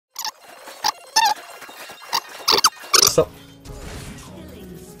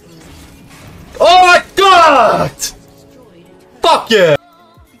god! Fuck yeah!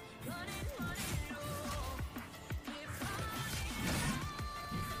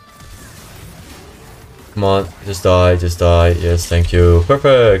 Come on, just die, just die. Yes, thank you.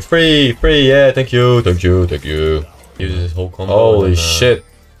 Perfect. Free, free. Yeah, thank you, thank you, thank you. Use this whole combo. Holy shit,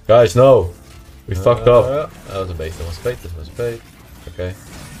 guys! No, we fucked up. That was a bait. That was a bait. This was a bait. Okay.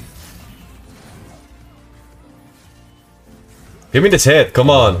 Give me this hit. Come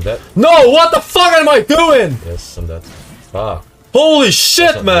on. No, what the fuck am I doing? Yes, I'm dead. Fuck. Holy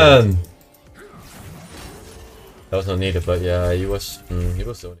shit, man! That was not needed, but yeah, he was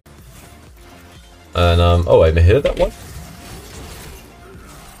so. And oh, I hit that one.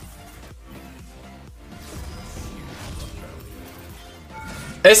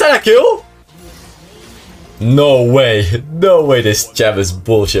 Is that a kill? No way, no way! This jab is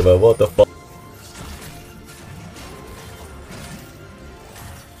bullshit, man. What the fuck?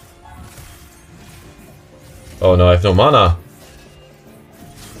 Oh no, I have no mana.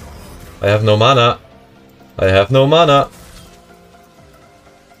 I have no mana. I have no mana.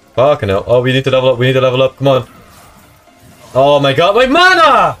 Fucking hell. Oh, we need to level up. We need to level up. Come on. Oh my god, my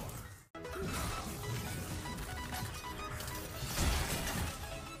mana!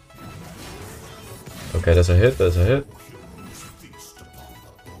 Okay, that's a hit. That's a hit.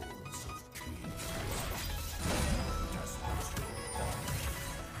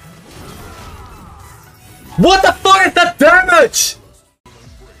 What the fuck is that damage?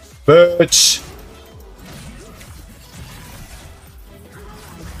 Bitch.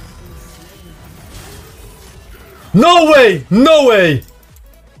 No way! No way!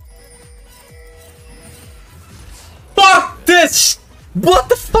 Fuck this! What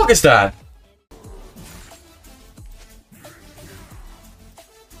the fuck is that?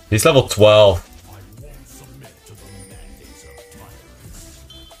 He's level 12.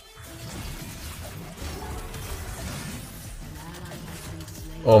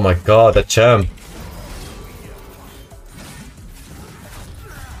 Oh my god, that champ.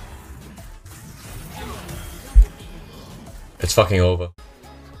 It's fucking over.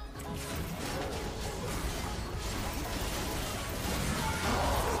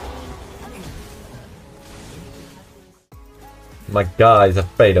 My god, he's a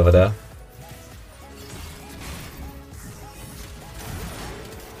fade over there.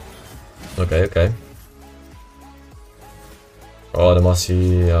 Okay, okay. Oh, the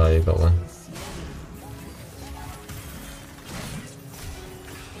Mossy, yeah, you got one.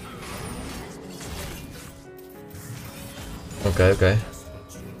 Okay, okay.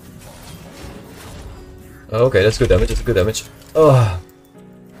 Okay, that's good damage, that's good damage. Oh.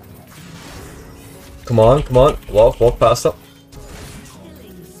 Come on, come on. Walk past up.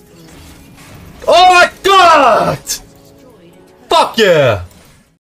 Oh my god! Fuck yeah!